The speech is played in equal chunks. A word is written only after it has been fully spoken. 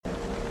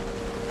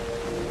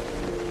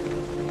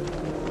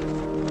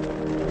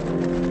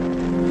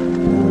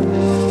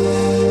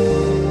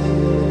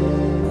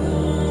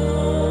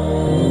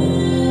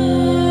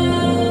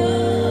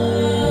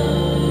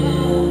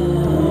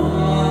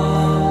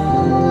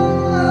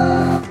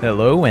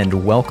Hello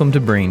and welcome to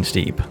Brain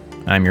Steep.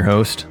 I'm your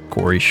host,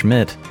 Corey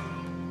Schmidt.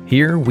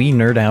 Here we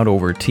nerd out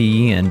over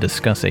tea and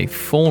discuss a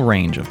full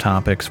range of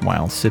topics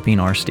while sipping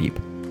our steep.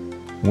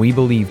 We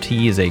believe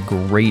tea is a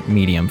great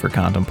medium for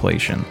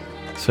contemplation,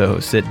 so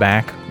sit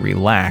back,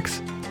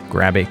 relax,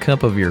 grab a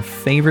cup of your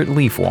favorite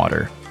leaf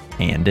water,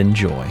 and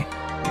enjoy.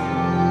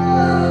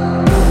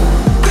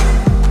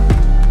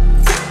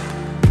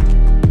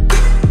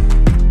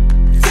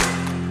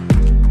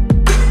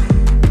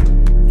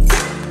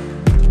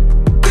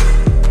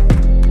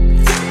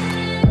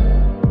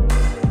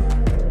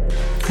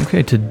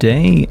 Okay,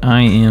 today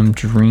I am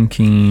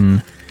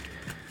drinking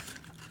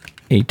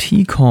a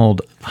tea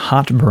called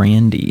Hot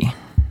Brandy.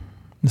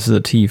 This is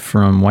a tea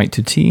from White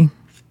to Tea.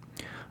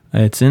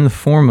 It's in the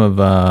form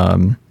of,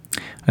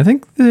 I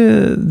think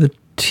the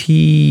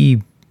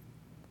tea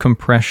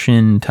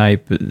compression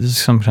type is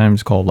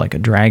sometimes called like a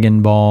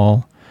Dragon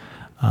Ball,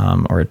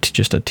 or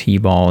just a tea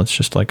ball. It's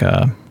just like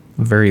a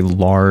very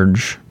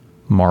large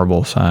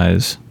marble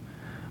size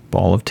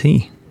ball of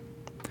tea.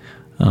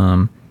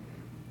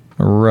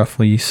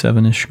 Roughly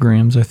 7-ish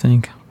grams, I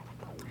think.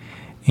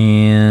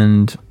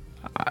 And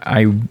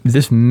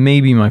this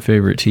may be my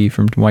favorite tea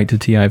from White to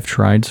Tea I've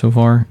tried so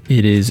far.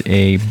 It is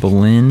a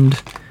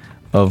blend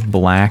of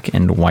black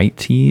and white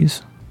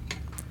teas.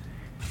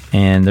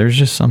 And there's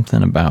just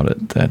something about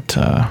it that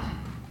I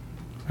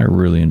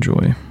really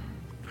enjoy.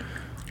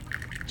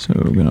 So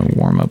we're going to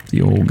warm up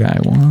the old guy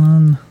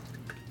one.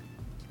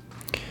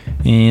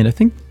 And I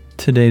think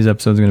today's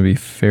episode is going to be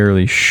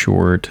fairly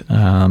short.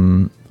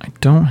 I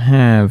don't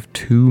have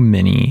too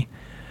many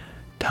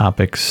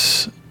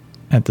topics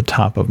at the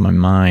top of my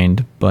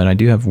mind, but I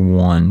do have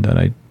one that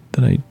I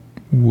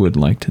would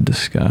like to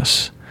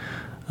discuss.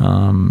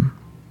 But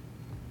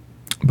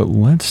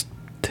let's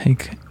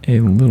take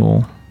a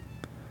little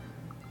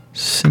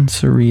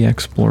sensory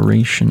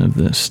exploration of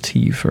this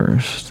tea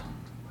first.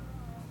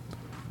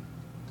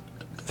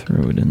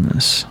 Throw it in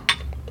this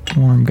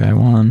warm guy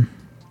one.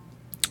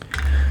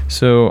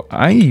 So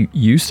I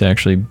used to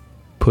actually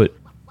put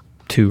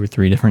 2 or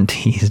 3 different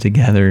teas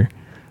together,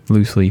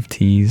 loose leaf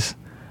teas,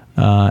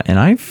 and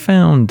I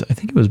found, I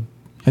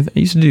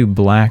used to do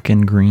black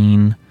and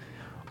green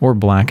or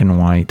black and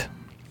white,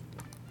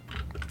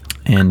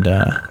 and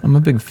I'm a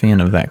big fan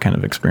of that kind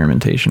of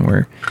experimentation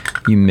where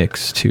you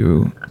mix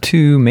two,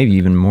 maybe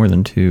even more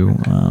than 2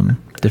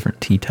 different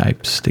tea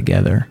types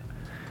together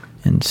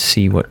and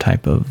see what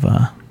type of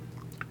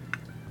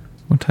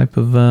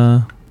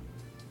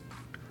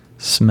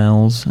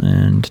smells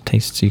and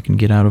tastes you can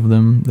get out of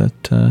them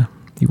that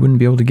you wouldn't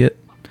be able to get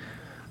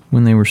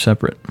when they were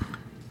separate.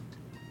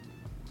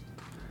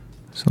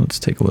 So let's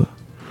take a look.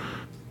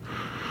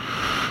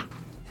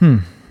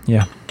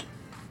 Yeah.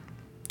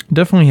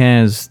 Definitely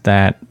has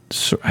that.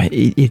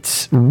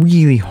 It's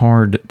really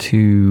hard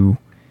to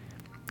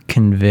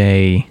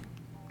convey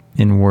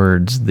in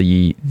words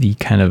the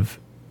kind of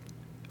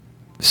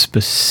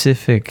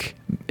specific.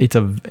 It's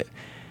a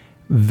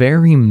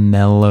very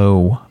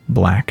mellow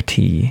black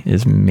tea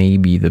is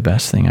maybe the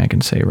best thing I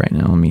can say right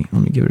now. Let me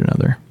give it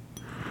another.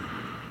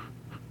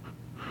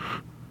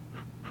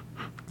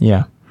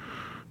 Yeah.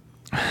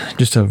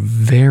 Just a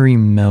very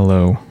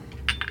mellow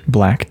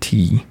black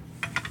tea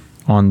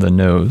on the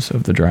nose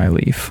of the dry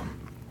leaf.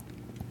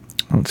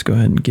 Let's go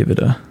ahead and give it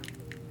a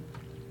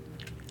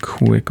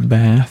quick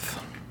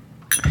bath.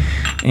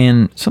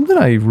 And something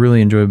I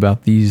really enjoy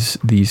about these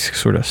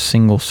sort of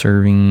single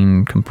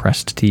serving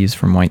compressed teas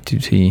from White to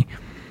Tea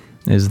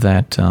is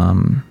that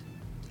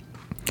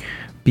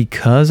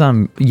because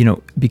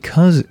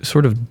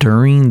sort of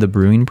during the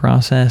brewing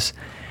process,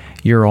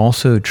 you're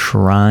also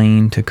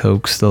trying to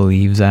coax the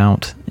leaves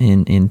out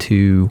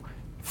into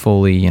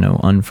fully,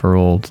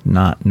 unfurled,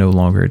 no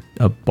longer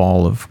a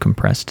ball of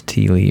compressed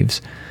tea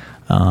leaves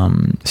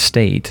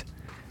state.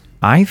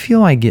 I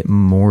feel I get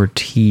more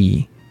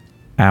tea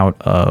out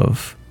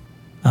of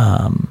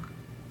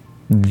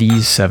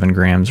these 7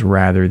 grams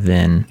rather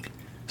than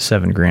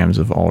 7 grams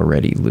of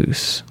already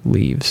loose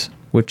leaves,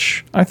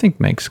 which I think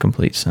makes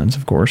complete sense,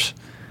 of course.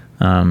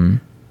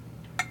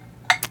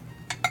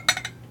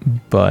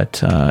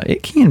 But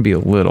it can be a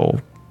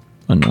little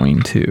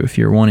annoying too if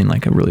you're wanting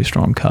like a really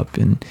strong cup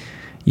and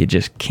you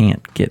just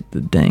can't get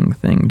the dang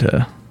thing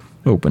to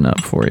open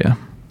up for you.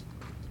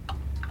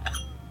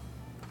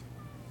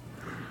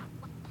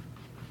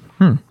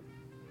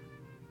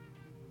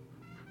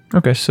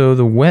 Okay, so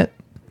the wet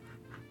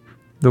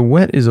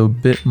is a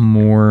bit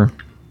more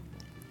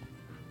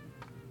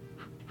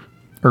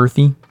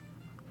earthy.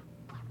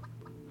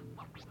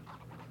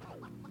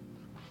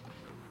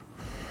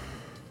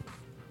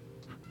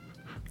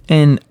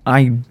 And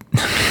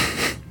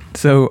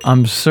so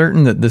I'm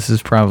certain that this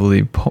is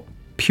probably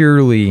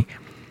purely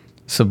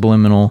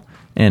subliminal,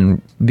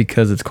 and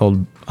because it's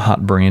called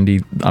Hot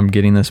Brandy, I'm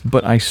getting this,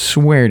 but I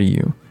swear to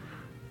you,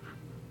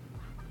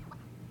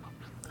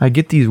 I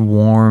get these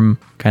warm,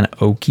 kind of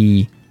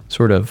oaky,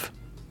 sort of,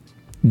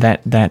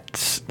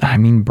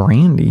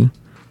 brandy.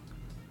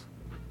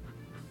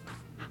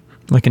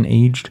 Like an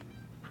aged,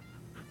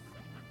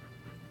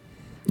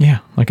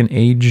 like an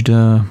aged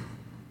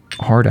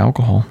hard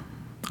alcohol.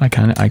 I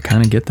kind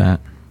of get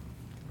that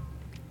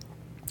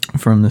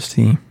from this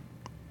tea. All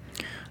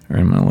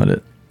right, I'm gonna let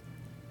it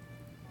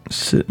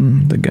sit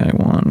in the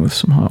Gaiwan with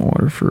some hot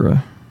water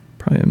for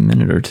probably a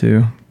minute or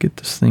two. Get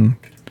this thing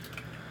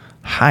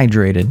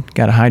hydrated.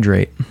 Gotta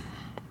hydrate.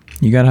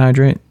 You gotta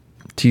hydrate.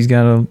 Tea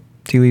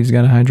leaves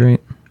gotta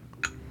hydrate.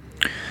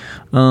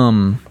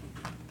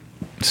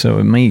 So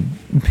it may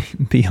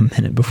be a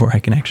minute before I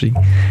can actually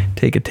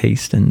take a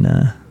taste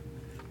and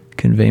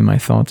convey my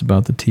thoughts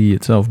about the tea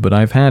itself. But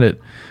I've had it.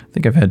 I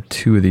think I've had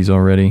 2 of these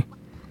already,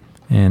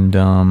 and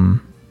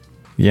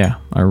yeah,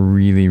 I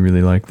really,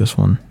 really like this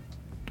one.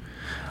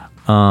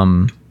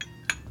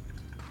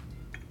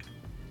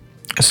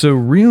 So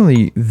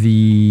really,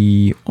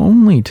 the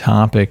only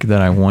topic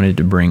that I wanted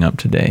to bring up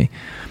today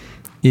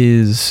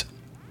is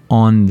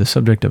on the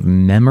subject of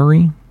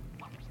memory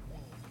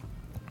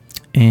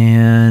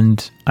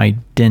and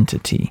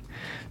identity.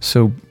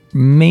 So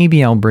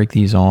maybe I'll break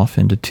these off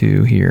into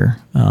 2 here,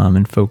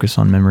 and focus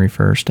on memory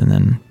first, and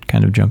then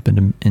kind of jump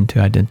into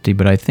identity.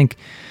 But I think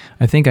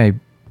the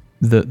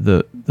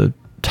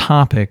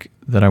topic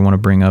that I want to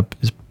bring up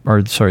is,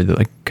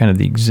 kind of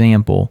the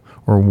example,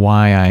 or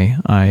why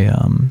I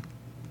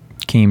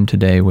came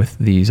today with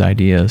these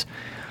ideas,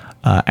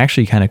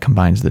 actually kind of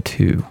combines the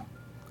 2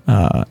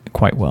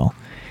 quite well.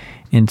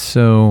 And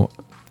so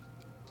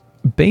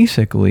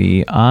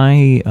basically,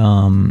 I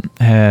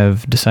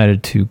have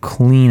decided to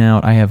clean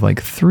out. I have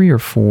like 3 or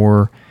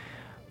 4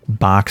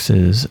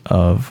 boxes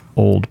of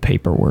old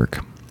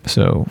paperwork.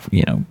 So,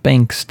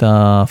 bank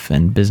stuff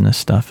and business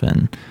stuff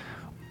and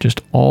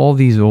just all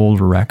these old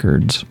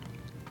records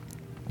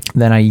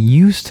that I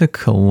used to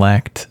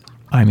collect,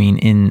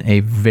 in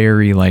a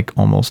very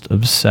almost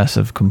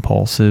obsessive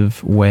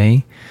compulsive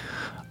way,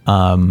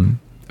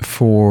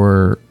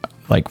 for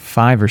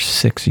 5 or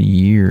 6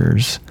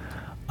 years.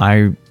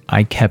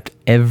 I kept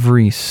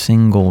every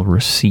single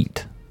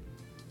receipt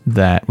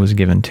that was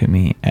given to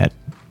me at,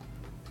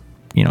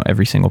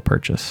 every single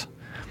purchase.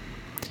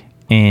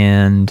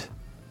 And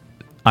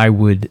I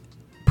would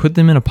put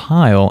them in a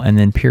pile, and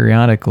then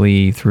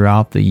periodically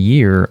throughout the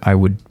year, I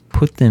would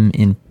put them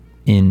in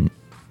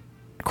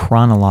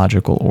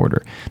chronological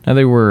order. Now,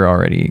 they were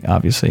already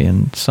obviously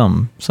in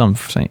some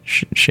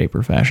shape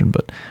or fashion,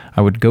 but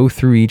I would go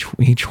through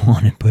each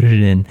one and put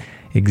it in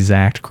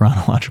exact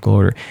chronological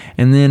order.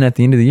 And then at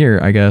the end of the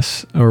year, I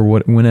guess, or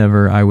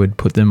whenever, I would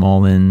put them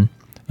all in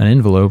an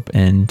envelope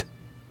and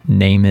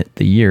name it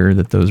the year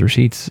that those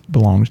receipts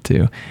belonged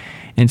to.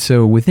 And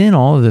so within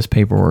all of this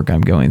paperwork I'm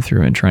going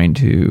through and trying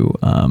to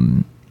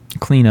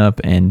clean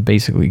up and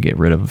basically get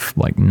rid of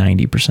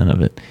 90%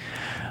 of it,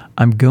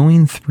 I'm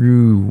going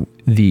through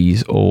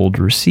these old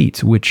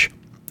receipts, which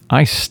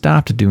I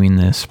stopped doing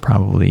this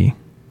probably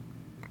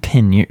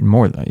 10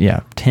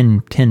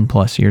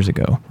 plus years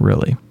ago,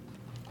 really.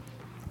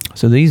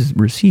 So these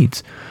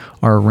receipts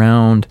are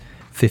around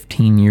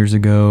 15 years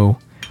ago,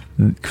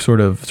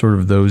 sort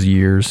of those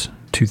years,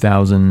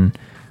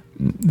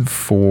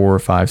 2004,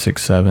 5,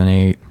 6, 7,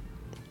 8,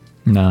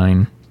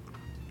 9.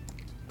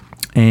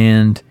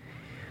 And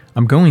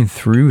I'm going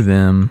through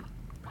them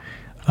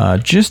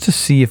just to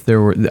see if there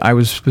were. I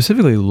was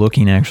specifically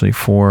looking actually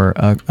for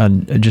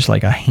just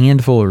a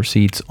handful of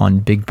receipts on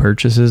big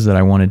purchases that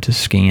I wanted to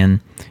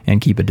scan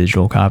and keep a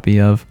digital copy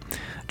of,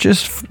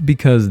 just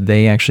because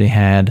they actually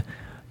had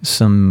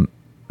some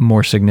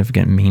more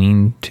significant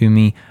meaning to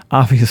me.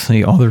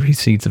 Obviously, all the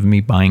receipts of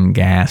me buying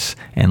gas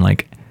and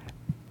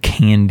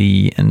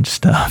candy and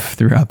stuff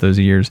throughout those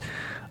years,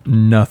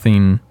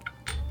 nothing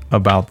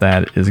about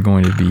that is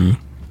going to be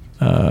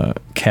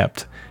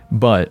kept.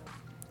 But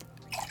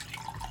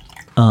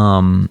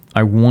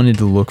I wanted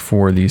to look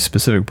for these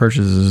specific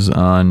purchases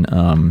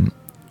on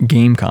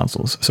game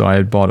consoles. So I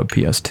had bought a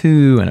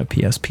PS2 and a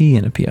PSP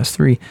and a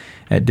PS3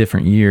 at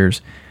different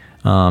years,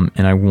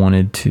 and I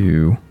wanted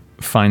to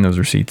find those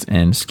receipts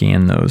and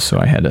scan those, so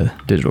I had a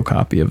digital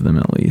copy of them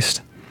at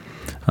least.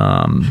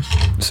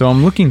 So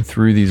I'm looking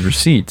through these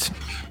receipts,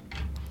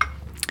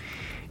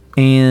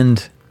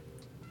 and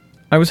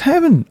I was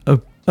having a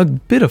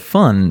bit of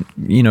fun,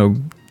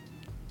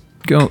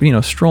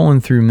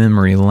 strolling through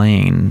memory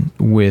lane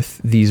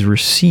with these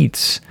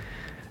receipts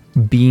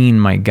being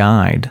my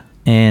guide,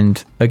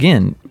 and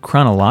again,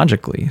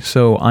 chronologically.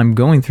 So I'm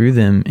going through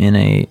them in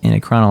a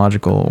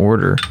chronological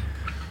order,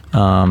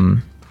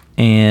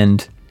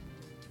 and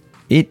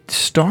it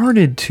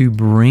started to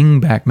bring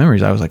back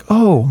memories. I was like,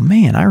 oh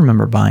man, I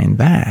remember buying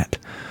that.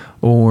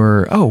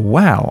 Or, oh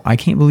wow, I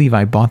can't believe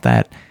I bought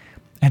that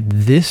at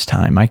this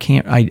time.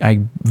 I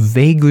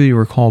vaguely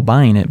recall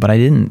buying it, but I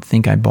didn't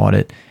think I bought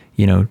it,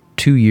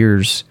 2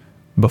 years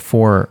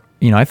before.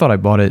 I thought I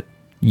bought it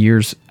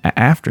years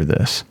after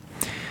this.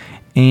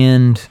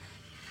 And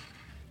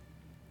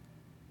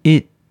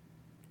it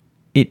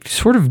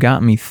sort of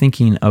got me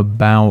thinking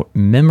about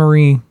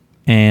memory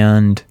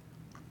and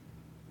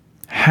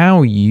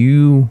how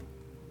your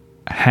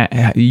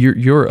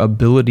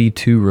ability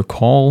to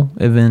recall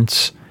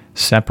events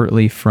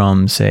separately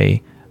from,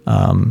 say,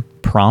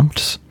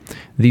 prompts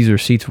these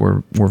receipts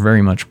were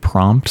very much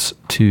prompts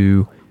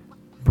to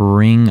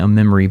bring a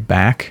memory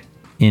back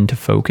into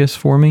focus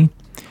for me.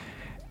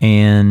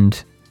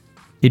 And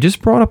it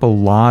just brought up a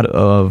lot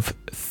of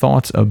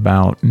thoughts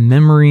about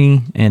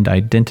memory and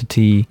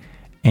identity,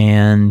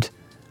 and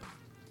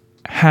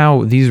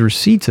how these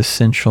receipts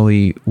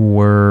essentially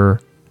were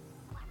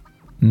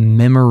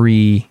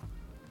memory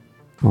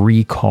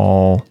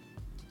recall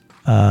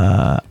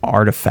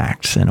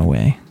artifacts in a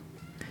way.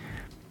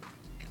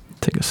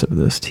 Take a sip of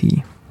this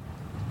tea.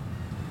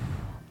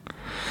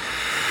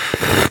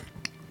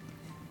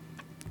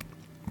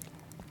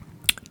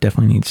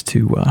 Definitely needs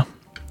to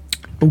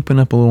open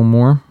up a little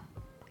more.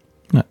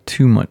 Not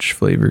too much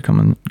flavor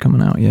coming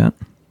out yet.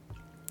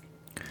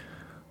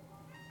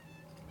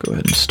 Go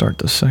ahead and start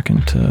the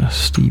second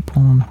steep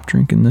while I'm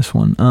drinking this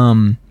one.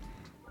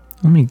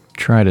 Let me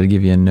try to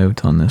give you a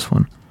note on this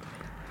one.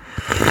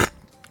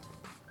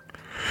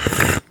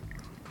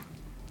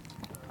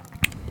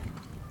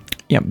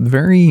 Yeah,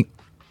 very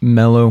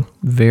mellow,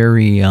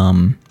 very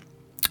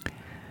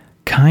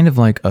kind of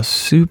like a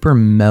super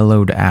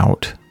mellowed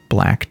out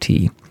black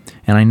tea.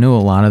 And I know a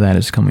lot of that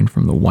is coming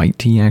from the white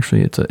tea.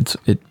 Actually,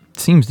 it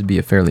seems to be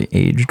a fairly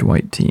aged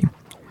white tea.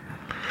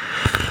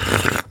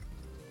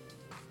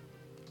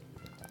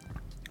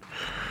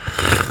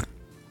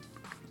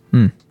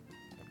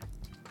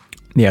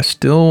 Yeah,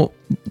 still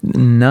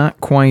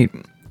not quite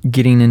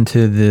getting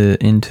into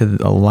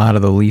a lot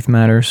of the leaf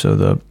matter, so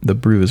the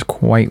brew is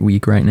quite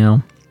weak right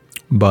now,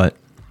 but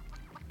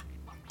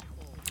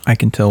I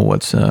can tell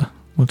what's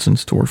in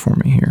store for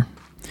me here.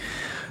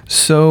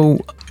 So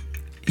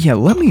yeah,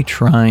 let me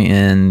try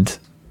and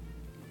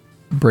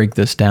break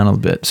this down a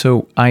little bit.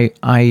 So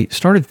I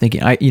started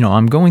thinking,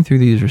 I'm going through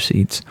these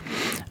receipts,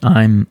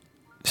 I'm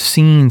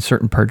seeing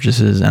certain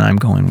purchases, and I'm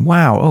going,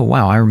 wow,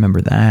 I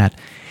remember that.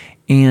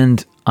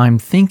 And I'm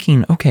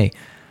thinking, okay,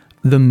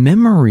 the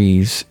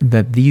memories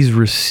that these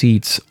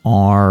receipts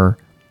are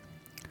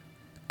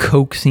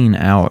coaxing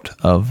out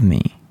of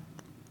me,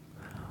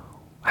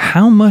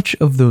 how much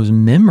of those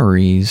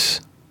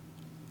memories,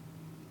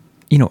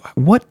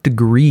 what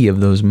degree of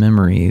those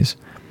memories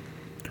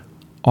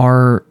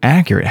are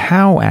accurate?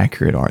 How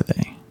accurate are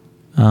they?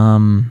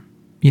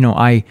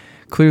 I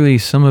clearly,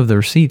 some of the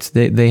receipts,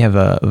 they have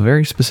a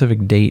very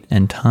specific date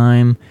and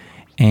time,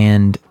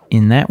 and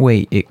in that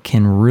way, it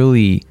can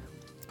really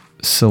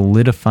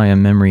solidify a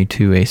memory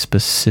to a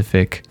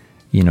specific,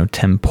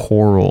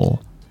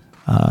 temporal,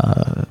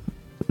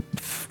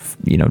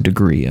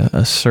 degree,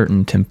 a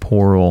certain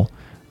temporal,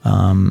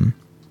 I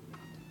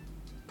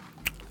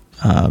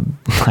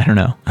don't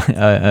know,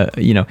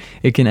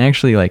 it can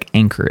actually like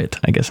anchor it,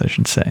 I guess I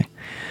should say.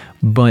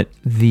 But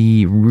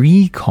the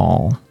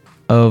recall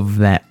of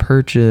that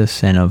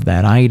purchase and of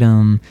that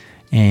item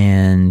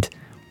and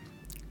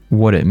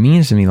what it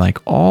means to me, like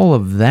all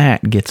of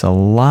that gets a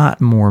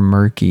lot more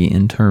murky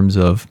in terms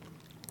of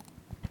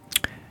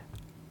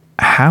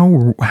how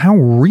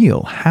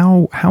real,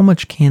 how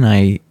much can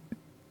I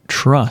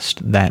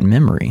trust that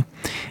memory?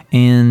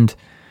 And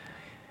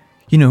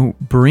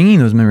bringing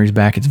those memories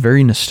back, it's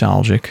very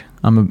nostalgic.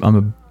 I'm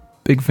a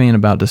big fan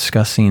about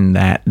discussing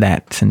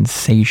that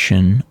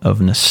sensation of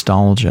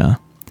nostalgia,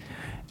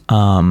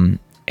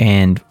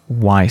 and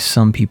why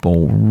some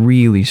people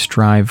really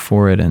strive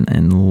for it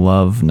and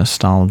love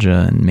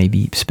nostalgia and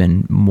maybe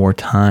spend more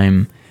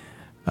time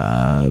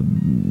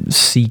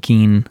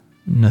seeking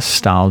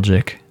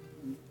nostalgic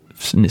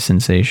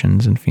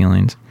sensations and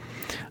feelings,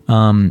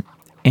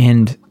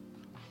 and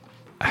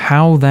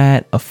how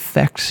that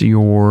affects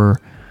your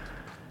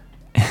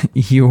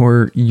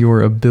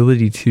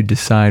ability to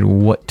decide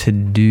what to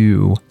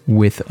do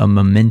with a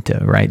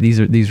memento, right?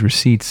 These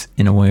receipts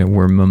in a way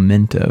were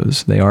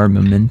mementos. They are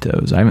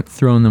mementos. I haven't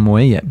thrown them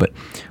away yet, but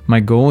my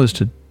goal is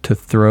to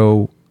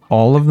throw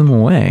all of them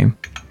away.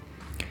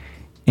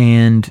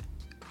 And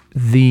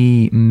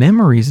the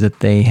memories that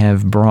they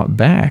have brought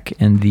back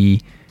and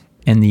the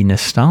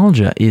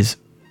nostalgia is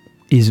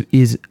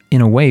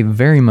in a way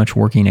very much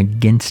working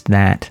against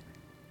that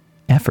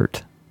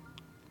effort.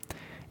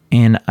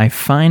 And I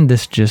find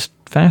this just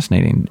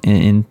fascinating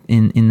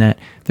in that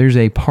there's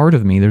a part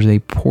of me, there's a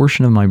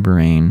portion of my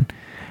brain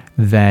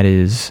that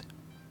is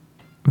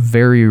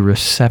very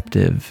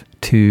receptive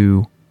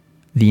to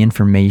the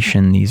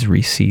information these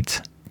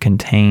receipts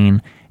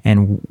contain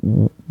and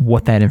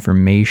what that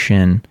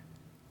information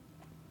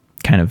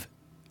kind of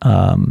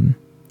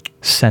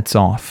sets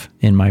off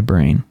in my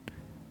brain.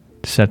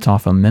 Sets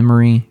off a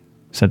memory,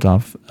 sets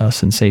off a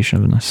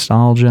sensation of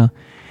nostalgia.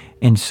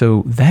 And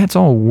so that's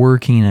all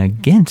working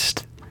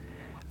against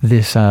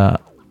this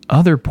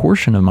other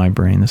portion of my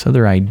brain, this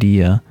other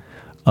idea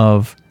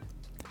of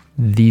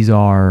these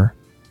are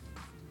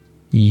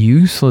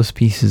useless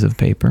pieces of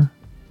paper.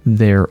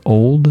 They're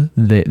old.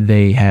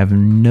 They have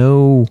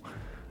no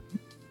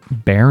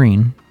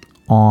bearing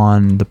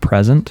on the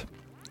present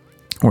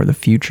or the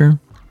future.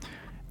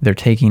 They're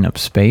taking up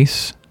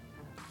space.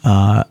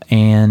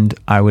 And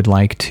I would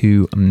like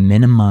to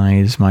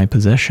minimize my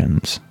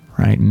possessions.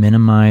 Right?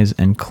 Minimize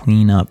and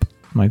clean up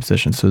my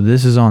position. So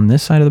this is on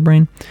this side of the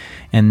brain,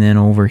 and then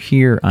over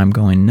here I'm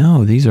going,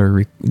 no, these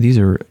are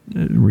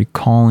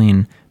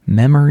recalling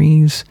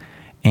memories,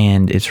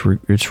 and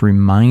it's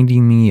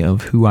reminding me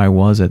of who I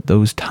was at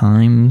those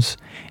times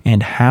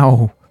and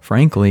how,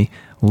 frankly,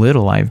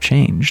 little I've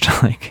changed.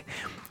 Like,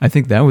 I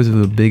think that was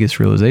the biggest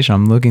realization.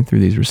 I'm looking through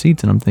these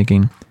receipts and I'm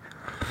thinking,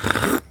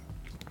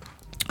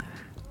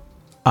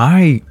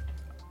 I'm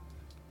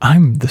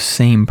the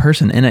same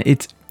person,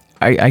 and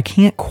I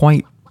can't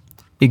quite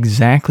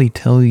exactly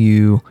tell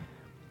you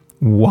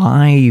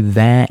why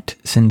that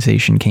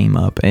sensation came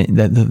up.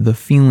 That the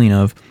feeling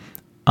of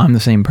I'm the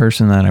same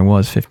person that I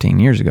was 15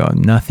 years ago.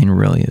 Nothing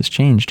really has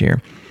changed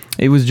here.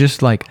 It was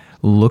just like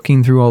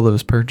looking through all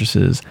those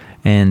purchases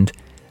and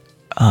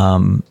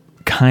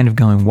kind of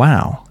going,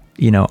 wow,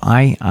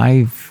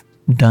 I've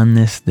done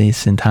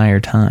this entire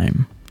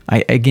time.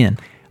 I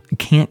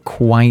can't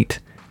quite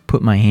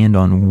put my hand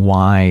on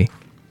why,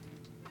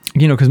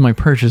 because my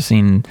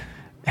purchasing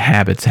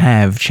habits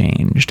have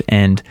changed,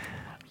 and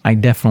I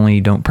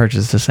definitely don't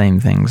purchase the same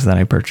things that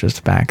I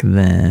purchased back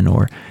then,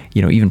 or,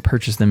 even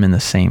purchase them in the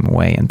same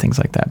way and things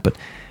like that. But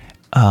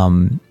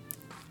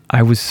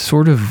I was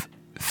sort of,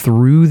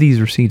 through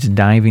these receipts,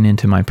 diving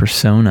into my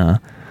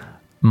persona,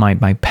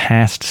 my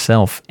past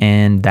self,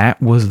 and that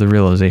was the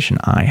realization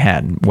I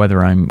had,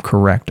 whether I'm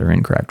correct or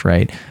incorrect,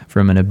 right?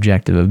 From an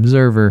objective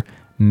observer,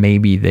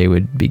 maybe they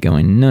would be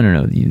going,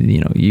 no,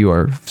 you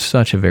are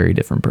such a very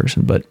different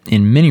person. But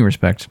in many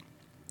respects,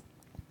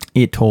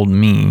 it told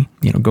me,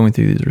 going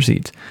through these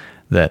receipts,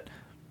 that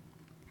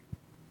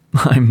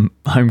I'm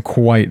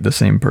quite the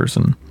same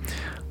person.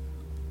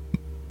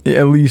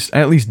 At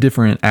least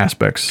different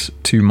aspects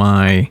to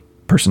my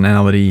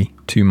personality,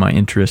 to my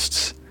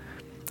interests,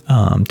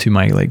 to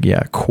my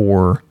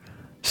core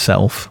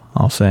self,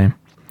 I'll say.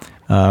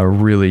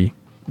 Really,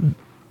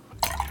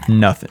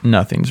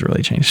 nothing's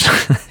really changed.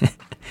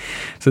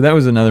 So that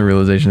was another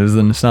realization. It was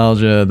the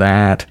nostalgia,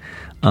 that,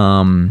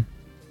 and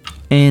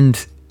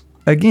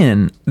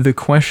again, the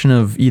question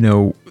of,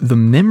 the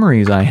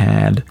memories I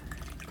had,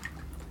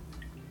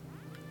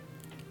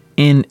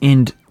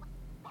 and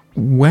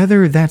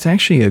whether that's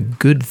actually a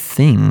good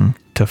thing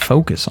to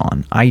focus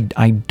on. I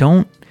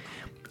don't,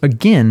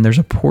 again, there's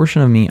a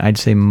portion of me, I'd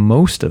say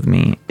most of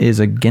me, is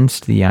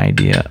against the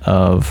idea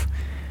of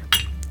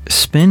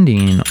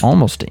spending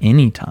almost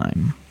any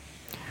time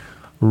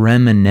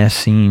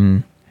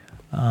reminiscing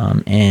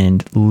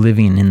and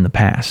living in the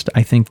past.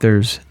 I think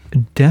there's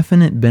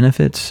definite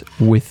benefits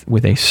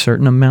with a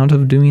certain amount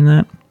of doing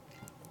that,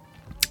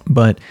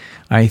 but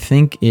I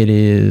think it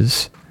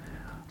is,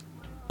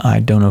 I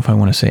don't know if I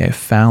want to say a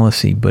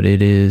fallacy, but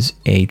it is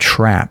a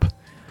trap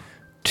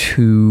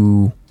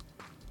to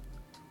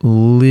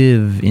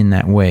live in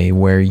that way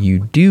where you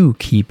do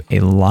keep a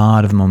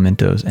lot of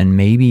mementos, and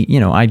maybe,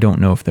 I don't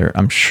know if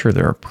I'm sure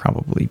there are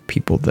probably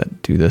people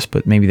that do this,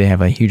 but maybe they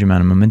have a huge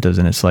amount of mementos,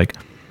 and it's like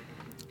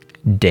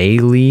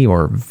daily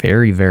or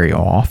very, very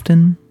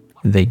often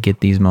they get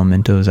these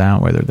mementos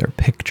out, whether they're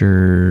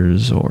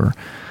pictures or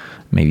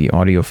maybe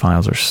audio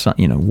files or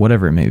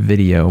whatever it may,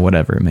 video,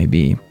 whatever it may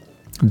be,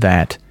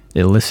 that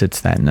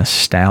elicits that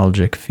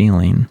nostalgic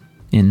feeling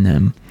in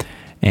them.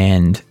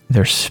 And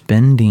they're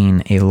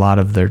spending a lot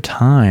of their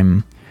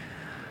time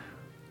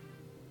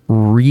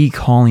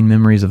recalling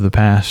memories of the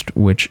past,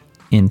 which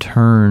in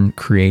turn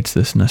creates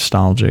this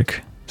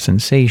nostalgic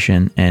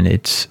sensation, and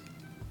it's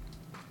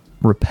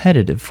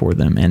repetitive for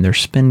them, and they're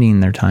spending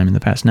their time in the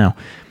past. Now,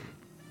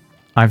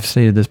 I've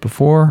stated this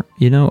before,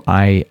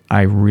 I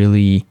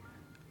really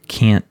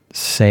can't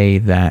say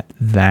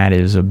that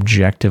is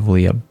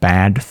objectively a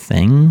bad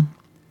thing.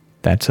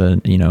 That's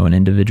an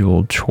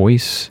individual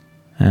choice.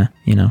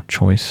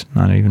 Choice,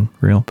 not even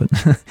real, but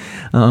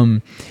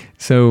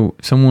so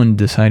someone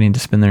deciding to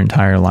spend their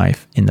entire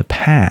life in the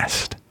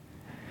past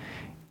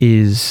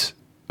is,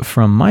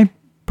 from my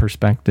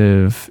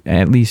perspective,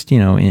 at least,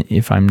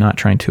 if I'm not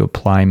trying to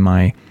apply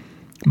my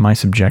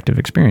subjective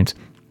experience,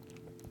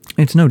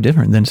 it's no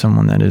different than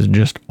someone that is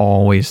just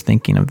always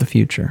thinking of the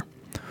future.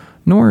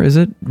 Nor is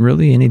it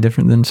really any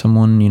different than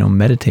someone,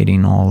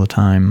 meditating all the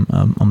time,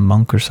 a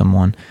monk or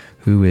someone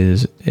who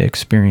is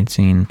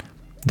experiencing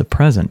the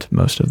present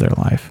most of their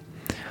life.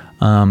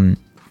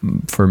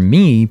 For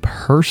me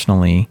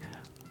personally,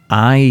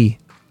 I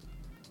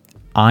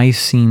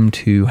seem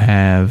to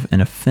have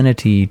an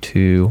affinity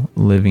to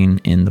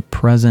living in the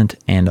present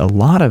and a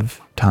lot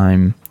of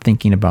time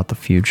thinking about the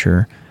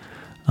future.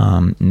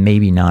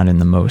 Maybe not in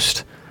the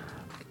most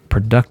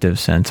productive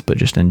sense, but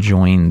just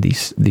enjoying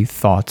the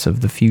thoughts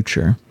of the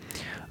future.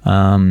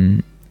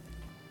 But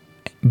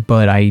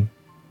I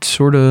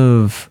sort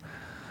of,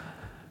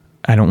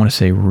 I don't want to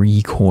say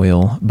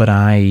recoil, but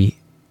I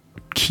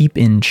keep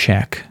in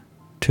check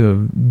to a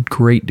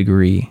great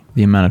degree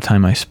the amount of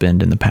time I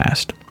spend in the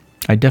past.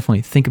 I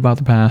definitely think about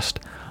the past.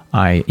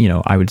 I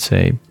would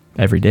say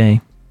every day,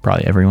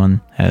 probably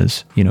everyone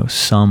has,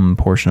 some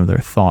portion of their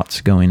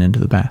thoughts going into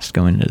the past,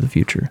 going into the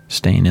future,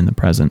 staying in the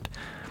present.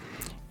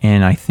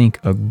 And I think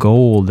a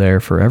goal there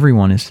for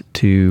everyone is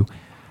to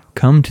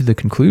come to the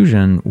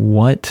conclusion,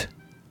 what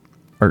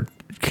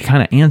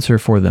kind of answer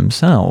for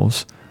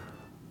themselves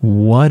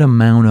what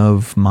amount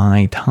of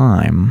my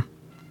time,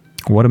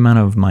 what amount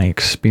of my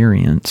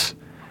experience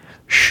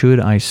should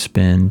I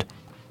spend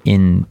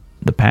in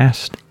the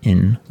past,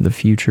 in the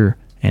future,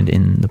 and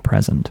in the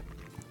present.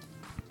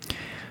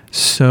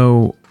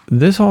 So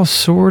this all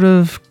sort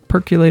of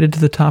percolated to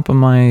the top of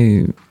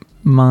my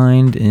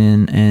mind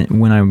and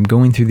when I'm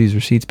going through these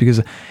receipts,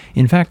 because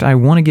in fact I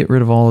want to get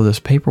rid of all of this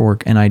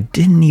paperwork, and I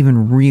didn't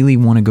even really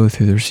want to go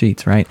through the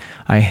receipts, right?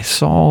 I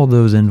saw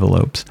those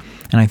envelopes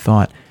and I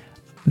thought,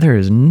 there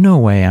is no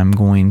way I'm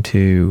going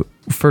to,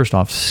 first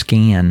off,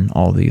 scan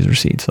all these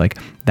receipts. Like,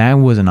 that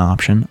was an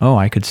option. Oh,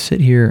 I could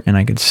sit here and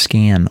I could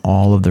scan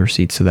all of the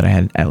receipts so that I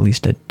had at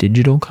least a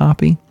digital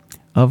copy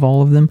of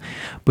all of them.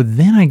 But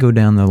then I go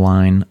down the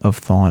line of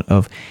thought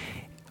of,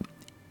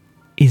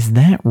 is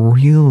that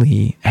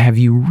really, have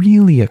you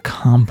really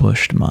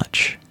accomplished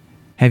much?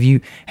 Have you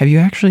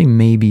actually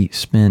maybe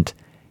spent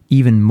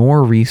even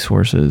more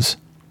resources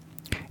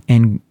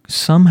and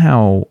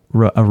somehow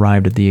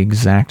arrived at the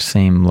exact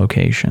same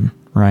location,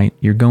 right?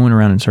 You're going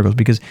around in circles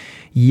because,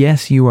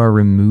 yes, you are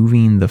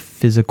removing the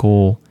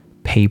physical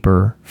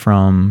paper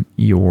from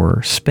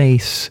your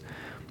space,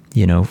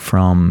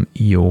 from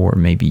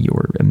maybe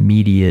your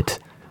immediate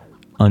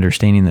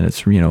understanding that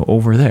it's,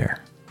 over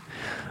there.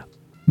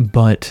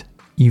 But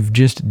you've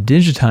just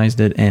digitized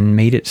it and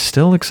made it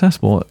still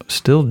accessible,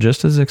 still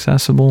just as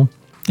accessible,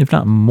 if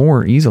not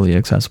more easily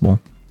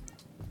accessible.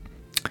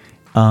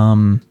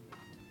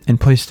 And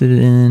placed it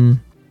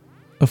in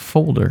a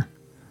folder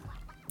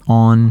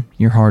on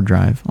your hard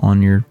drive,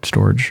 on your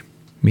storage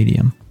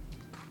medium,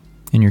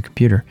 in your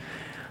computer.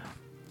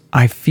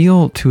 I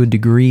feel to a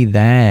degree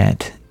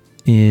that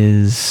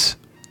is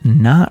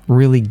not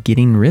really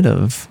getting rid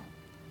of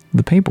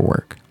the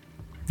paperwork.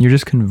 You're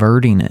just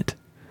converting it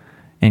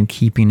and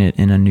keeping it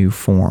in a new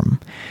form.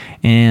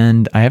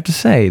 And I have to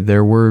say,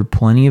 there were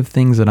plenty of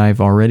things that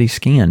I've already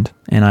scanned,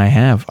 and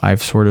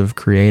I've sort of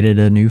created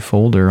a new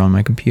folder on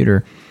my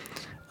computer.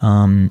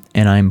 And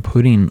I'm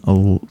putting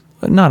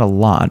not a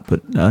lot,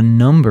 but a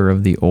number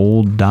of the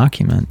old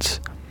documents,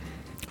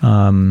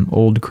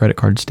 old credit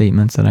card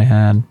statements that I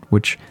had,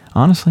 which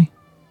honestly,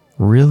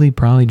 really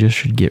probably just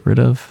should get rid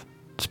of.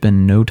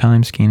 Spend no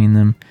time scanning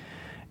them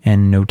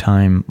and no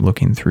time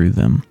looking through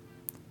them.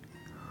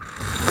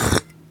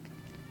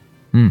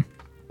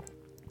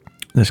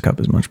 This cup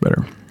is much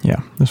better.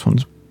 Yeah, this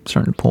one's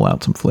starting to pull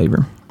out some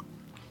flavor.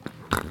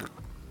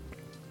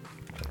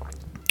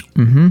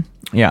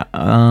 Yeah,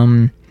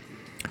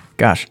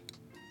 gosh,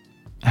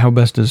 how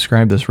best to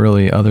describe this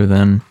really other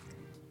than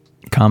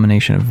a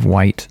combination of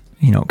white,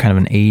 kind of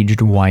an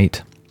aged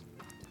white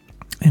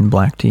and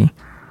black tea.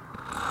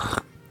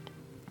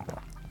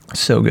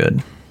 So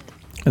good.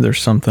 There's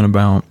something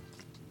about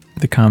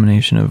the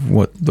combination of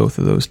what both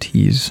of those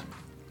teas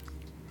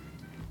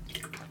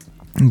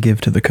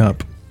give to the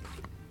cup.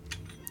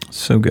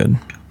 So good.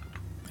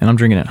 And I'm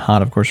drinking it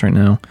hot, of course, right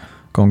now,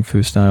 Gong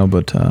Fu style,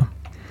 but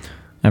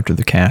after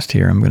the cast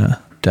here, I'm going to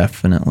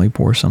definitely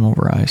pour some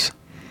over ice.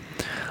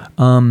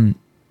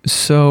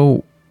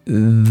 So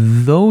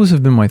those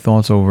have been my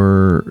thoughts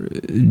over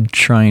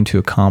trying to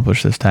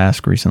accomplish this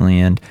task recently,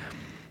 and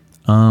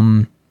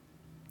I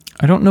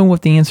don't know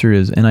what the answer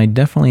is, and I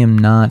definitely am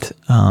not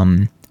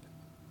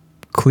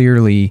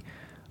clearly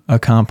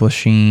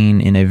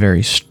accomplishing in a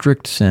very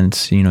strict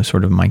sense,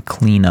 sort of my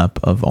cleanup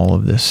of all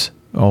of this,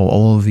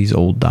 all of these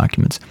old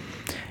documents.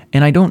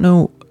 And I don't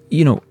know,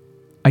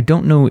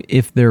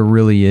 if there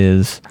really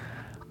is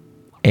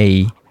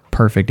a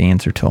perfect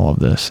answer to all of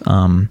this.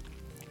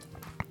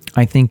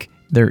 I think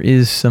there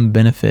is some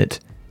benefit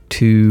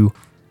to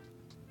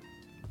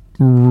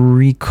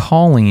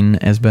recalling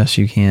as best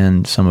you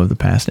can some of the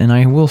past. And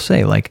I will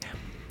say,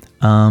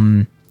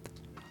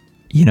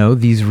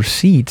 these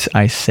receipts,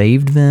 I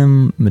saved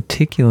them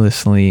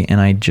meticulously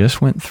and I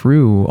just went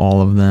through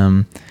all of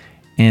them,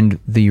 and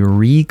the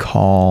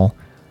recall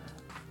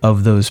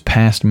of those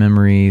past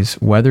memories,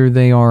 whether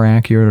they are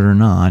accurate or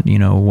not,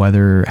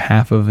 whether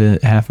half of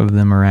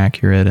them are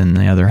accurate and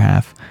the other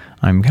half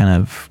I'm kind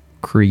of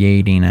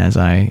creating as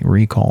I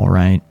recall,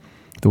 right?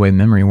 The way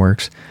memory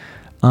works.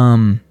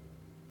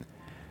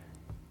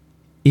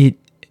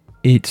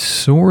 It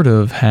sort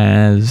of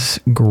has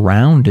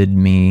grounded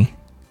me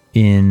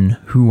in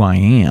who I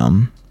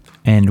am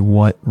and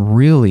what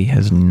really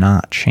has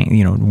not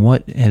changed,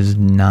 what has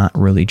not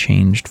really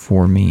changed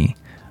for me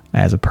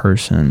as a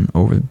person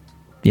over,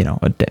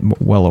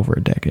 well over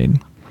a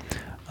decade.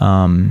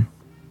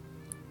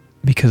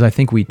 Because I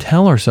think we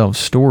tell ourselves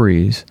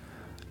stories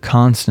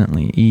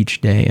constantly,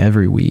 each day,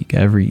 every week,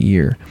 every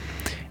year.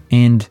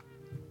 And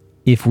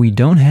if we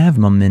don't have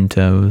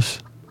mementos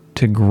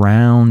to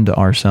ground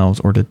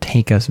ourselves or to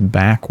take us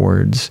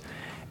backwards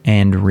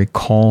and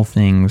recall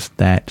things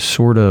that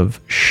sort of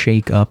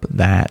shake up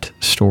that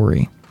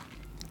story,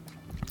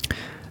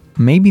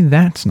 maybe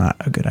that's not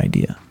a good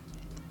idea.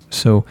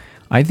 So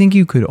I think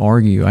you could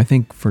argue, I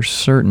think for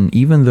certain,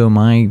 even though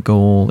my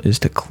goal is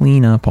to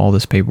clean up all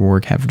this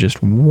paperwork, have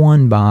just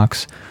one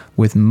box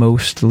with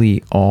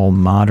mostly all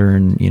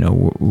modern,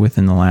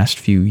 within the last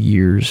few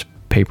years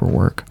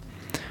paperwork,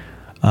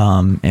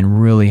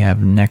 and really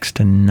have next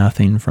to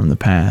nothing from the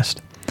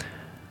past.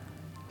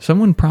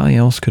 Someone probably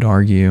else could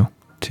argue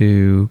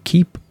to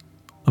keep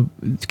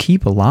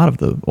a lot of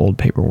the old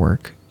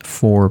paperwork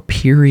for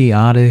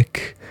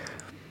periodic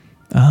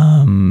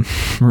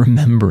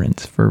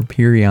remembrance, for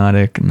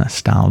periodic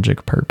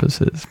nostalgic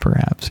purposes,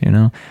 perhaps.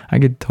 I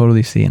could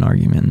totally see an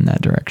argument in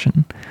that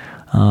direction.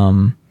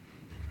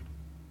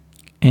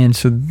 And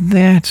so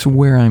that's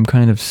where I'm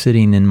kind of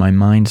sitting in my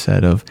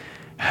mindset of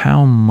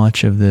how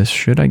much of this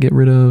should I get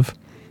rid of?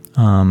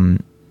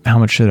 How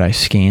much should I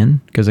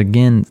scan? Because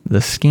again,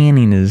 the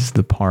scanning is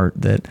the part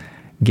that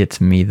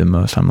gets me the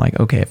most. I'm like,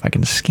 okay, if I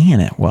can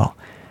scan it, well,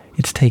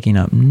 it's taking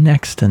up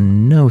next to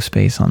no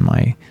space on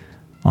my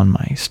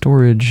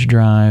storage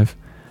drive,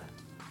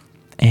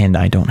 and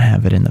I don't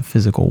have it in the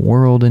physical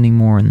world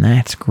anymore, and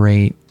that's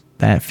great.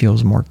 That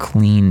feels more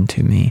clean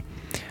to me.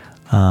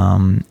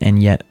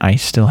 And yet I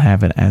still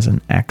have it as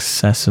an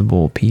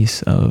accessible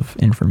piece of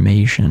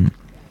information.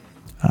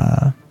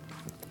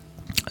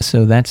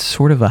 So that's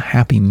sort of a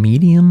happy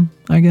medium,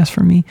 I guess,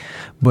 for me.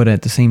 But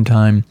at the same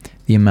time,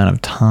 the amount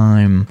of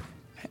time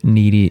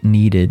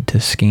needed to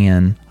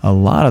scan a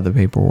lot of the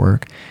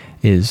paperwork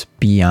is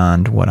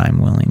beyond what I'm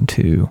willing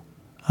to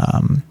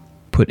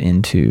put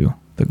into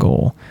the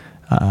goal.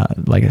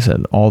 Like I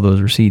said, all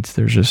those receipts,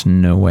 there's just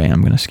no way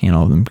I'm going to scan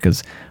all of them,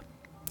 because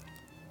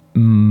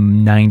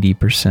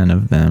 90%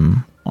 of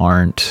them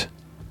aren't,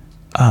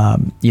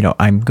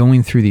 I'm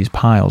going through these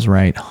piles,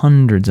 right?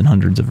 Hundreds and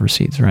hundreds of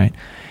receipts, right?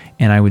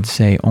 And I would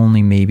say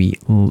only maybe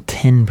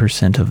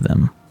 10% of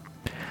them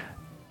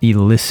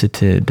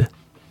elicited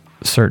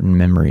certain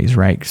memories,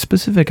 right?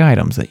 Specific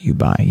items that you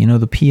buy,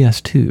 the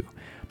PS2.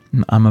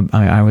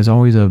 I was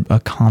always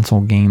a console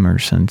gamer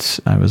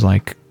since I was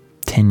like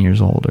 10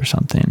 years old or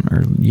something,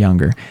 or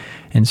younger.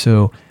 And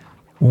so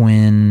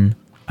when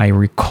I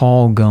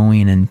recall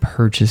going and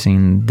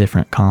purchasing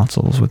different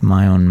consoles with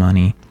my own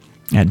money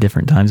at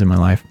different times in my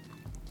life,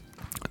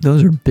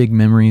 those are big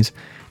memories,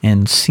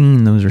 and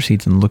seeing those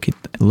receipts and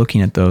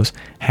looking at those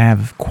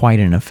have quite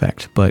an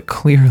effect. But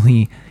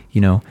clearly,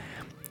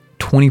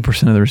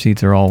 20% of the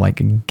receipts are all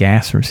like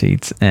gas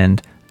receipts,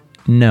 and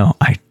no,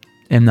 I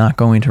am not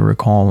going to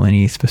recall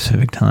any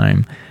specific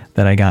time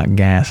that I got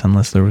gas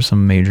unless there was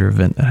some major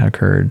event that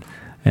occurred,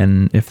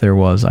 and if there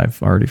was,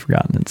 I've already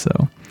forgotten it.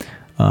 So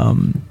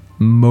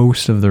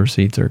most of the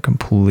receipts are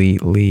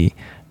completely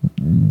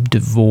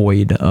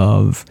devoid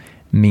of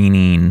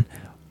meaning.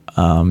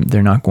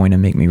 They're not going to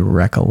make me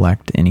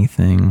recollect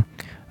anything.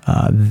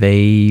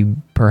 They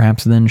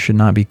perhaps then should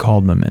not be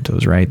called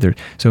mementos, right?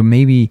 So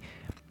maybe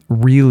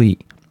really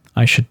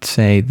I should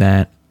say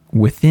that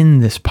within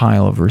this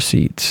pile of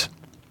receipts,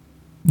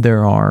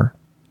 there are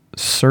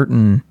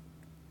certain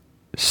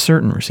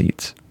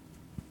receipts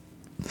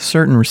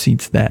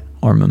that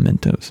are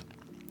mementos,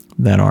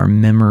 that are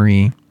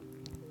memory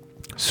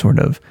sort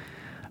of,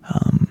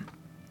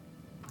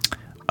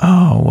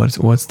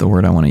 what's the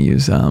word I want to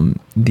use?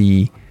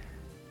 The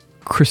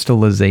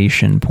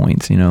crystallization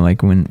points,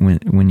 like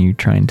when you're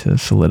trying to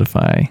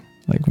solidify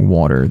like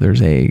water,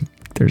 there's a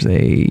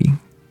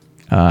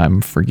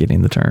I'm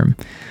forgetting the term,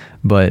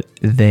 but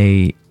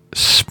they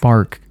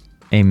spark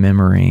a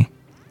memory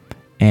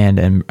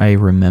and a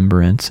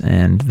remembrance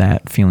and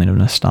that feeling of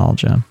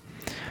nostalgia.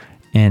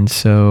 And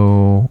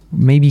so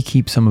maybe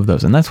keep some of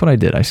those. And that's what I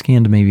did. I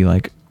scanned maybe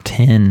like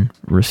 10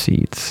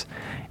 receipts.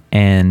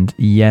 And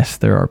yes,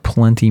 there are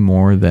plenty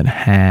more that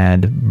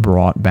had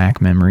brought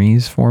back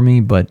memories for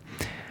me, but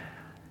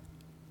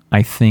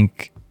I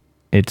think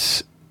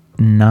it's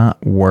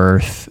not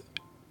worth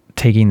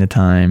taking the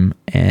time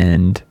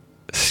and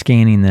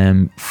scanning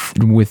them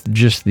with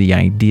just the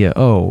idea,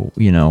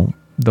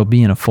 they'll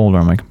be in a folder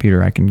on my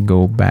computer. I can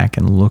go back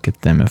and look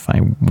at them if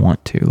I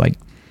want to. Like,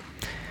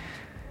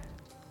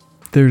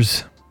 and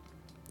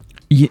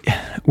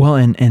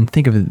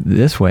think of it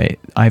this way.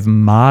 I've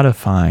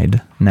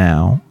modified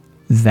now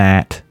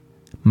that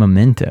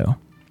memento.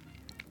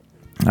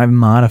 I've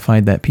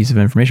modified that piece of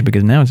information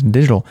because now it's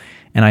digital,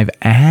 and I've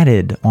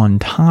added on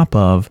top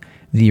of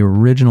the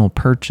original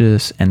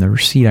purchase and the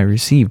receipt I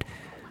received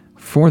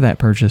for that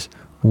purchase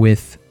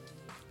with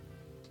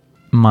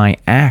my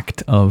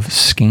act of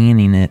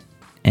scanning it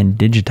and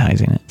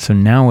digitizing it. So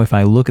now if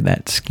I look at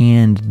that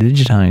scanned,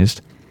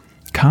 digitized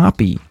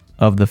copy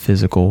of the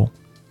physical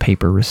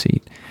paper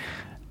receipt,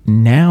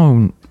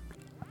 now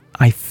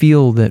I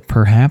feel that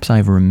perhaps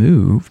I've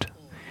removed,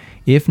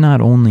 if not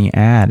only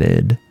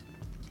added,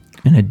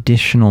 an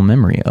additional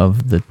memory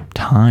of the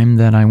time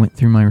that I went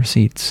through my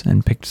receipts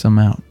and picked some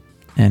out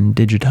and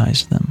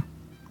digitized them.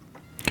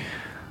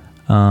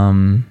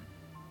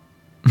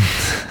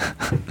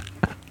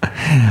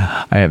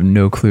 I have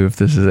no clue if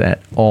this is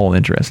at all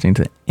interesting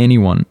to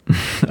anyone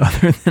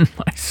other than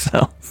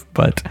myself,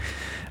 but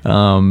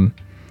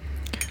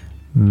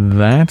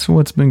That's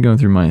what's been going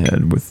through my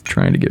head with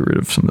trying to get rid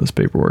of some of this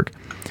paperwork.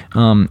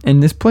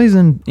 And this plays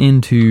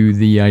into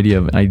the idea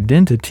of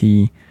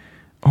identity.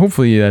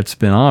 Hopefully that's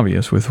been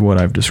obvious with what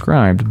I've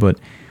described, but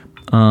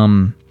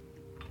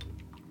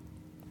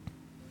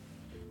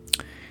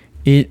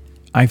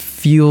I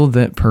feel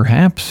that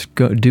perhaps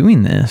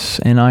doing this,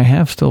 and I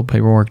have still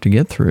paperwork to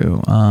get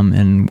through,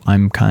 and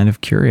I'm kind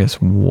of curious,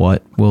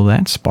 what will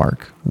that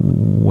spark?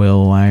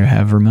 Will I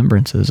have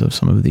remembrances of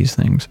some of these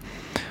things?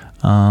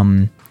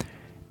 And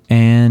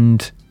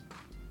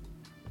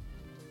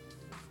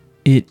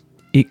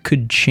it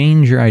could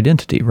change your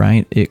identity,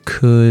 right? It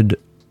could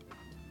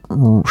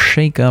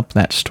shake up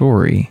that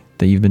story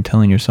that you've been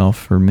telling yourself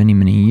for many,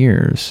 many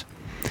years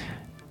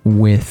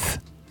with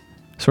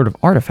sort of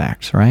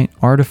artifacts, right?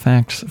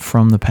 Artifacts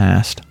from the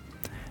past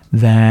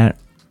that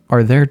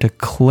are there to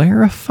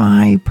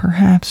clarify,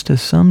 perhaps to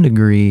some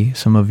degree,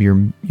 some of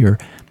your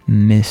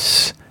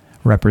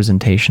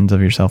misrepresentations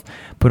of yourself.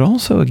 But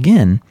also,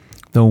 again,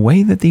 the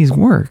way that these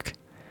work,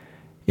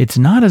 it's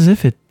not as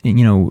if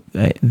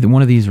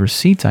one of these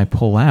receipts I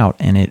pull out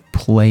and it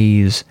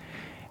plays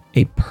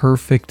a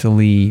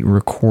perfectly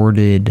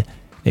recorded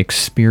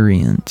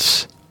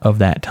experience of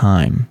that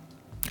time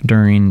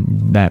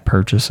during that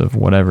purchase of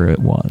whatever it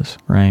was,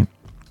 right?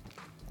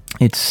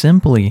 It's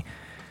simply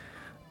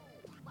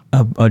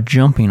a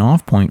jumping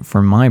off point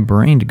for my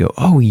brain to go,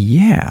 oh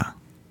yeah,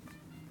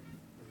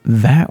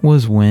 that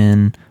was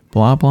when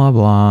blah, blah,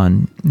 blah,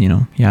 and,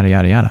 yada,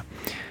 yada, yada.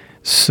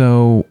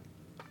 So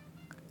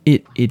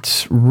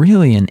it's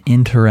really an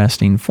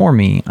interesting, for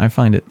me, I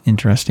find it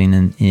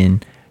interesting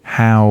in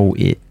how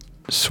it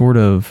sort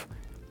of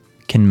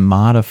can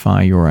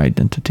modify your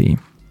identity.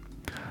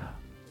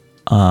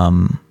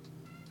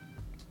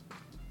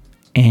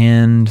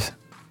 And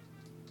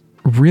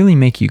really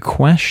make you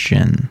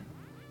question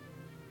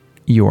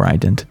your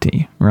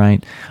identity,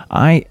 right?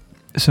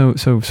 So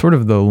sort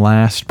of the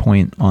last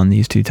point on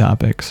these two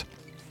topics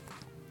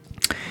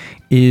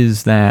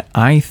is that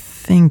I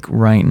think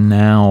right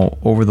now,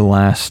 over the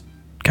last,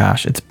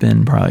 it's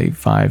been probably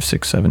 5,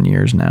 6, 7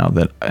 years now,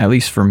 that at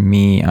least for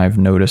me, I've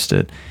noticed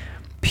it.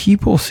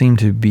 People seem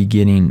to be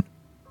getting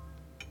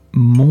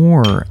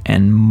more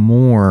and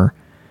more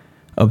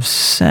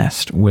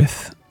obsessed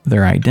with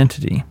their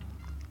identity,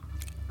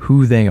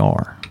 who they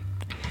are.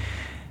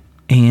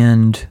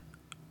 And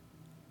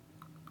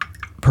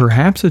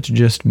perhaps it's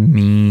just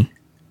me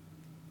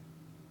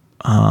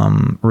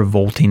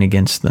revolting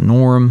against the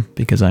norm,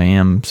 because I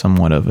am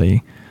somewhat of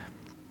a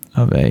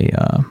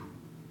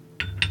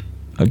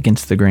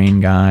against the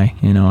grain guy.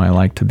 I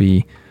like to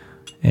be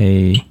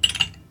I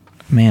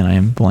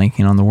am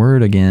blanking on the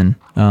word again.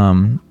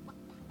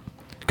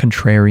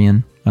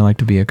 Contrarian. I like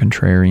to be a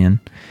contrarian.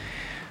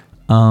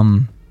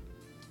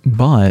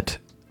 But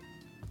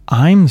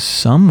I'm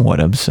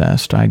somewhat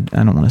obsessed. I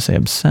don't want to say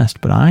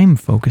obsessed, but I'm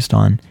focused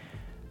on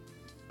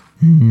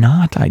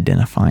not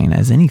identifying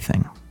as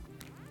anything.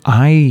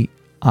 I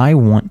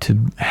want to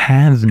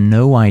have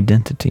no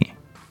identity,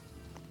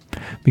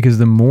 because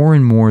the more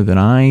and more that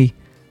I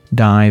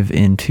dive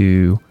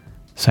into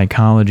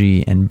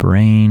psychology and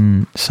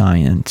brain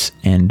science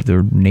and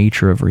the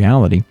nature of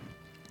reality,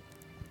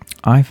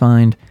 I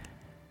find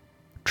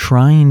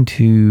trying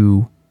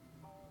to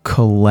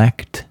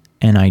collect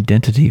an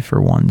identity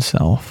for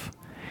oneself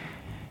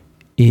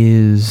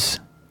is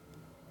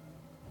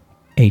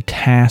a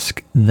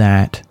task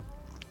that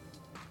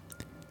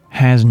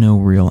has no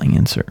real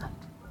answer.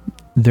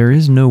 There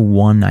is no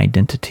one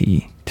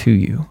identity to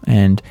you,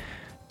 and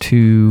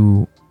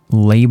to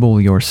label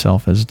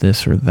yourself as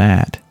this or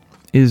that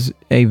is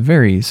a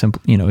very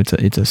simple,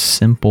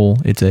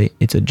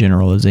 it's a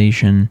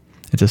generalization.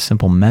 It's a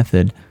simple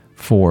method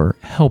for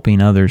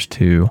helping others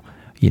to,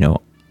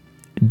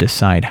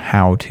 decide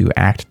how to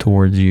act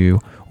towards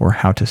you or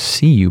how to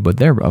see you. But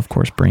they're, of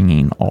course,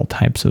 bringing all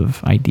types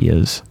of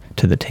ideas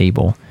to the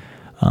table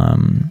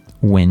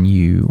when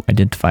you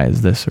identify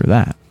as this or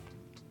that.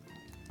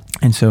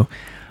 And so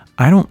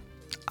I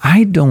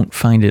don't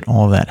find it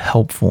all that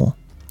helpful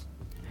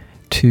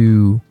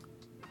to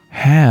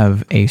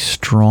have a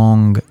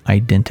strong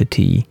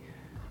identity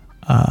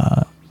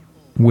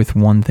with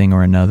one thing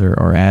or another,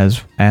 or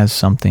as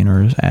something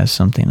or as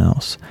something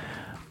else.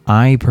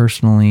 I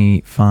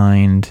personally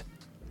find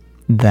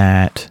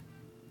that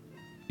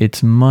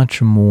it's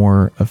much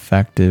more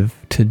effective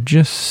to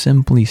just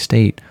simply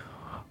state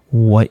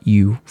what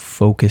you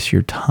focus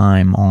your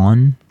time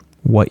on,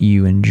 what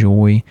you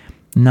enjoy.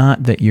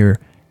 Not that you're,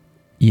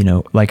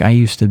 like I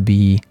used to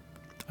be,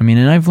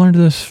 and I've learned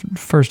this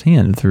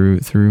firsthand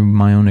through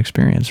my own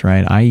experience,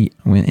 right?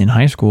 In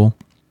high school,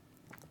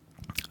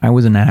 I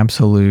was an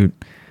absolute,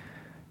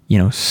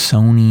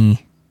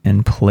 Sony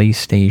and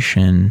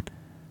PlayStation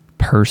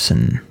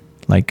person.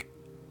 Like,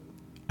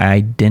 I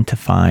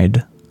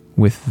identified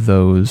with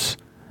those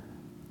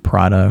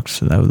products,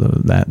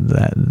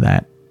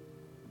 that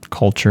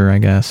culture, I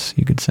guess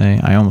you could say.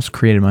 I almost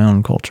created my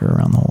own culture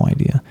around the whole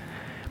idea.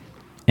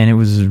 And it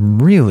was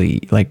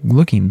really,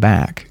 looking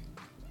back,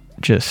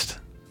 just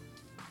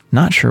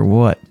not sure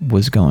what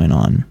was going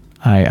on.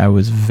 I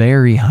was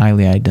very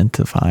highly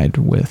identified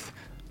with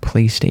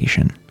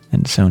PlayStation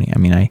and Sony. I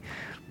mean, I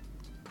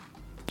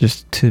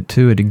just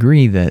to a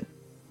degree that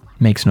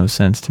makes no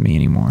sense to me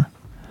anymore.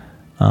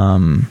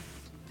 And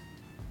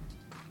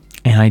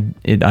I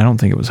don't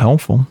think it was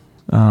helpful.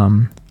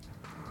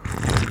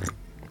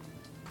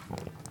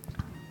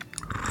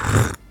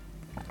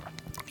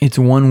 It's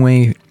one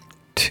way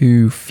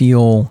to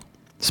feel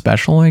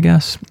special, I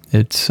guess.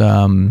 It's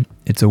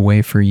a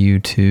way for you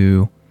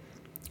to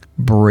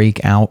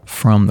break out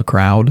from the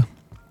crowd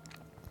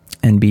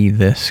and be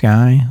this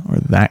guy or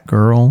that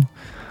girl.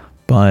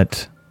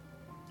 But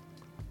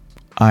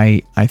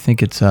I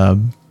think it's a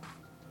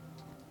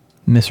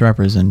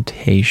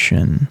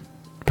misrepresentation,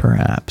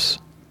 perhaps.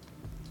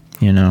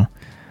 You know?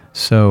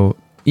 So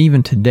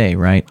even today,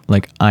 right?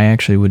 Like, I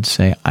actually would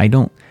say I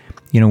don't,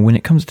 when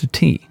it comes to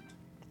tea,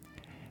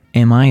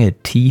 am I a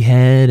tea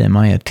head? Am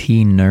I a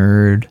tea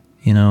nerd?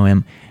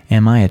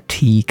 Am I a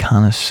tea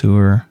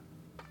connoisseur?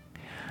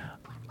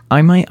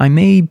 I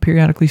may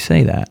periodically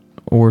say that,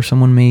 or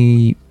someone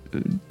may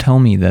tell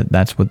me that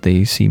that's what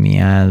they see me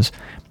as,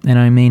 and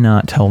I may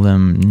not tell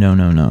them, no,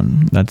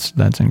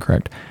 that's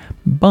incorrect.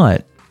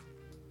 But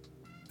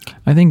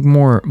I think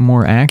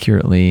more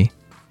accurately,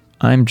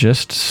 I'm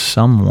just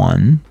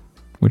someone,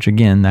 which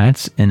again,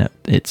 that's in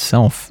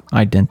itself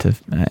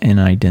an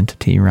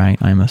identity, right?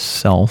 I'm a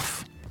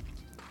self.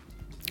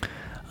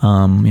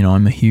 I'm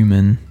a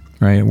human,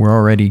 right? We're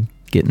already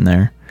getting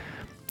there.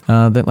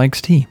 That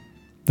likes tea,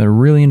 that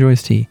really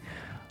enjoys tea.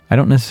 I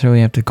don't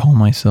necessarily have to call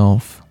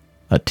myself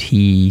a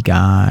tea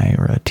guy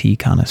or a tea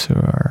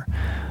connoisseur,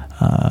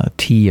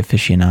 tea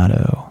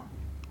aficionado.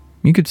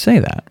 You could say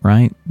that,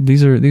 right?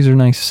 These are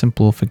nice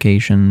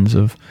simplifications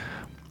of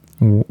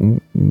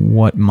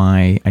what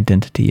my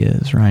identity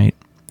is, right?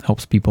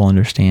 Helps people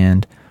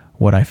understand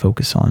what I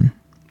focus on.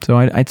 So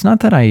it's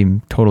not that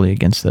I'm totally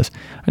against this.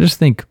 I just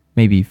think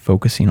maybe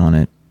focusing on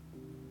it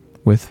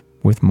with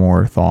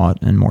more thought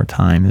and more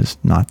time is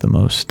not the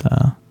most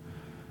I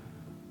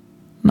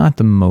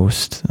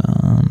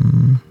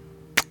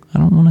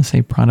don't want to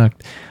say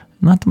product,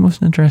 not the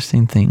most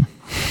interesting thing.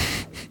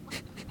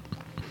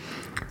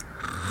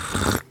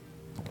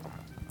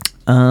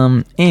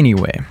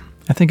 Anyway,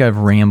 I think I've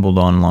rambled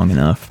on long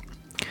enough.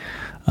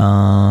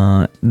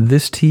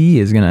 This tea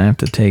is going to have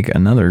to take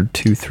another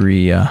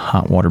 2-3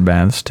 hot water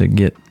baths to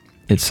get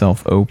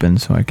itself open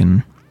so I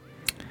can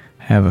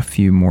have a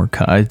few more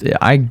cups.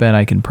 I bet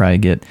I can probably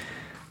get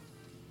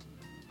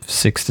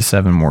 6 to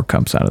 7 more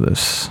cups out of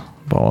this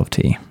ball of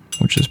tea,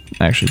 which is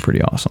actually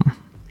pretty awesome.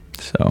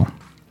 So,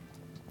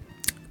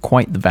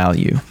 quite the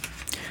value,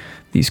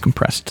 these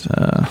compressed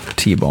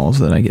tea balls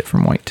that I get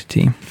from White to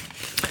Tea.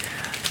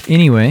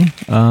 Anyway,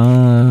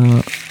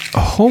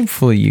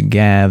 hopefully you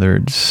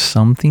gathered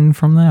something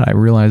from that. I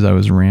realized I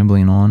was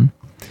rambling on,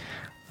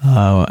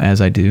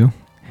 as I do.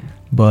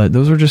 But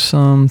those are just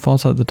some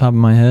thoughts at the top of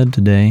my head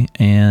today,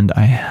 and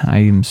I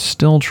am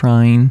still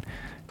trying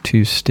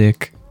to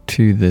stick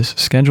to this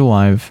schedule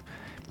I've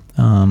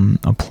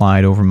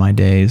applied over my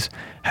days.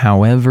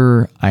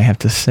 However, I have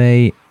to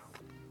say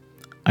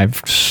I've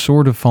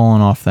sort of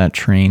fallen off that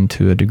train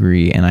to a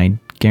degree, and I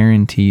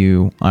guarantee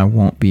you I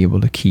won't be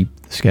able to keep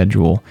the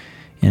schedule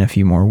in a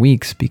few more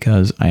weeks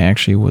because I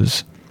actually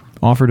was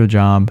offered a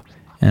job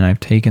and I've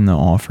taken the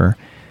offer.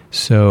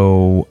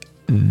 So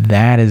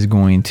that is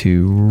going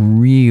to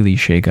really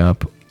shake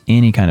up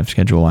any kind of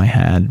schedule I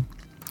had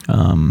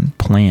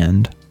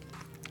planned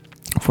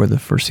for the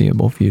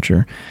foreseeable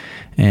future.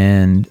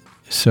 And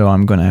so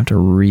I'm going to have to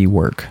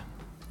rework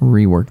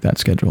that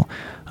schedule,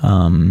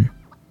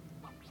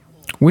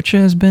 which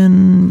has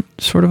been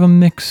sort of a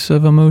mix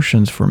of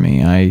emotions for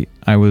me.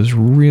 I was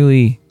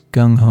really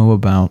gung-ho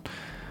about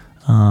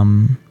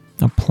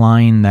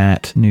applying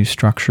that new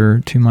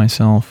structure to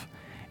myself,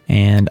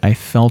 and I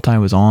felt I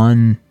was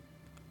on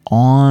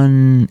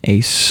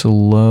a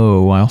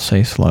slow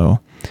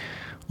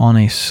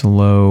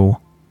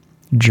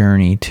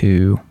journey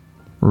to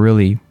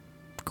really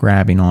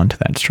grabbing onto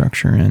that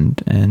structure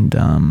and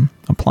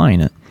applying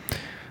it.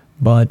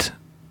 But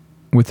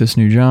with this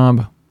new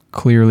job,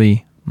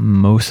 clearly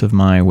most of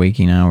my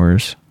waking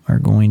hours are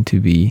going to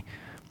be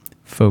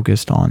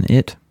focused on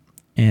it,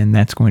 and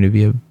that's going to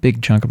be a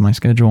big chunk of my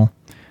schedule.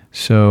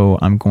 So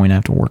I'm going to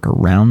have to work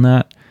around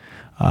that.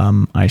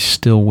 I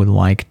still would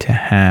like to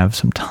have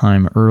some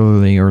time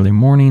early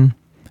morning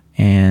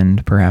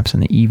and perhaps in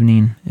the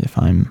evening, if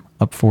I'm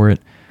up for it,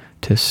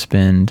 to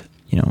spend,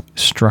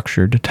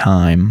 structured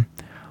time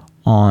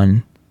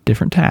on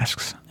different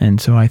tasks.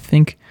 And so I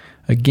think,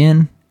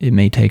 again, it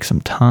may take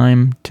some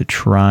time to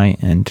try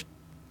and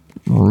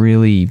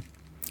really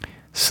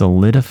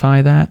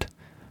solidify that,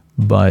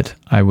 but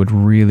I would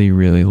really,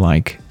 really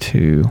like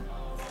to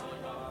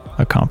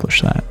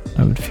accomplish that.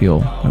 I would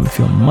feel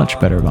much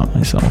better about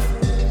myself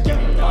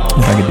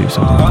if I could do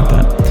something like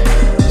that.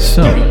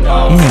 So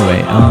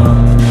anyway,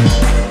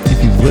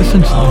 if you've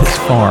listened to this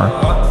far,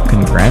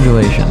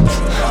 congratulations.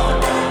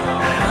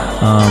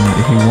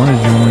 If you want to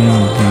join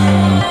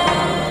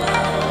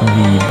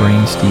the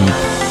Brain Steep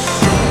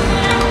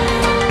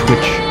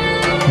Twitch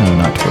No,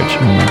 not Twitch.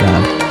 Oh my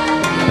god.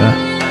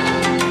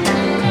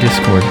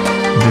 Discord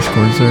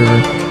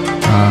server.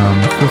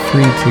 Feel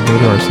free to go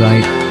to our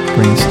site,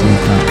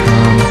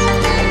 brainsteve.com,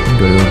 and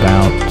go to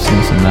About, send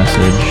us a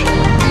message,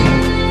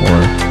 or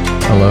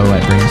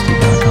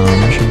hello@brainsteve.com.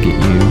 I should get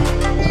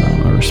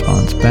you a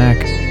response back.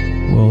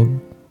 We'll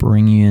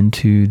bring you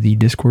into the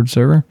Discord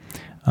server.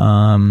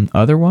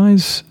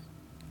 Otherwise,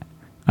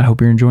 I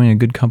hope you're enjoying a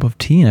good cup of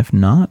tea, and if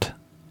not,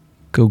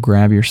 go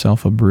grab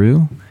yourself a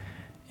brew,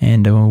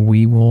 and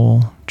we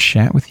will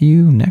chat with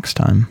you next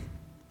time.